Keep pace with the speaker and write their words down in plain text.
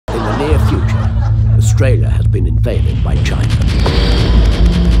near future, Australia has been invaded by China,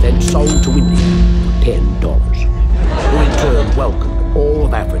 then sold to India for $10, who in turn welcomed all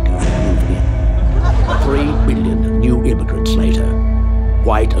of Africa who moved in. 3 billion new immigrants later,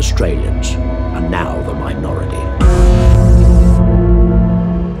 white Australians are now the minority.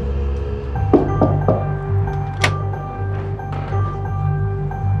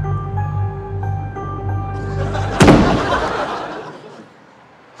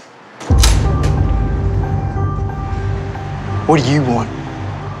 What do you want?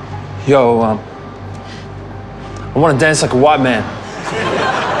 Yo, I want to dance like a white man.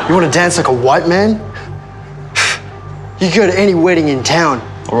 You want to dance like a white man? You go to any wedding in town.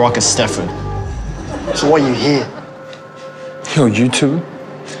 Or rock a Stafford. So why are you here? Yo, you two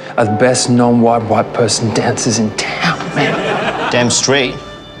are the best non-white person dancers in town, man. Damn straight.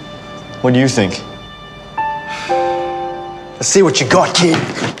 What do you think? Let's see what you got, kid.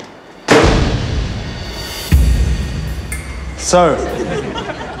 So,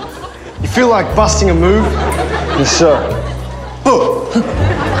 you feel like busting a move? Yes, sir.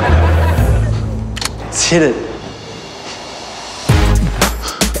 Let's hit it.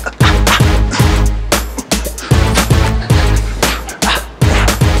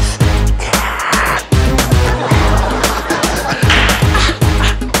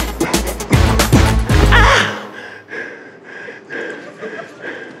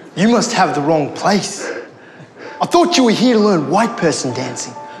 You must have the wrong place. I thought you were here to learn white person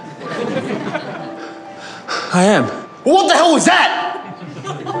dancing. I am. Well, what the hell was that?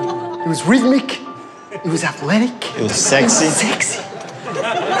 It was rhythmic. It was athletic. It was sexy. It was sexy.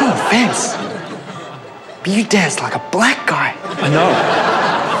 No offense. But you danced like a black guy. I know.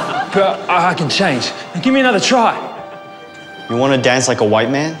 But I can change. Give me another try. You want to dance like a white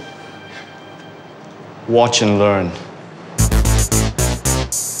man? Watch and learn.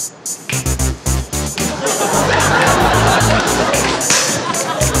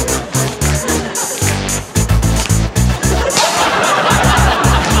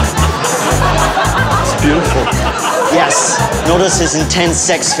 Beautiful. Yes, notice his intense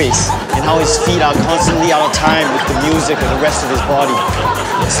sex face and how his feet are constantly out of time with the music and the rest of his body.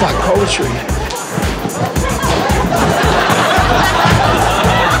 It's like poetry.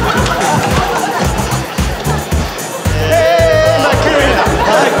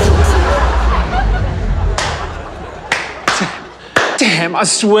 Damn, I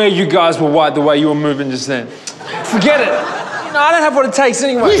swear you guys were white the way you were moving just then. Forget it. You know, I don't have what it takes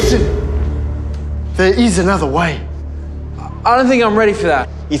anyway. Listen! There is another way. I don't think I'm ready for that.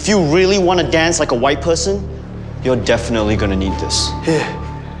 If you really want to dance like a white person, you're definitely gonna need this. Here.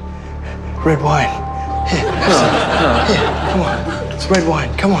 Red wine. Here. Here, come on. It's red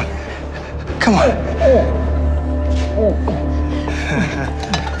wine. Come on. Come on.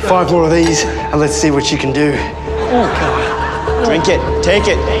 5 more of these, and let's see what you can do. Come on. Drink it. Take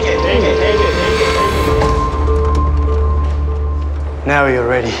it. Take it. Take it. Take it. Now you're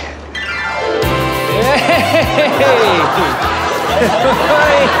ready.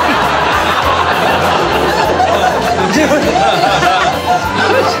 I'm doing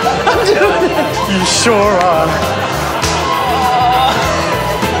it. You sure are.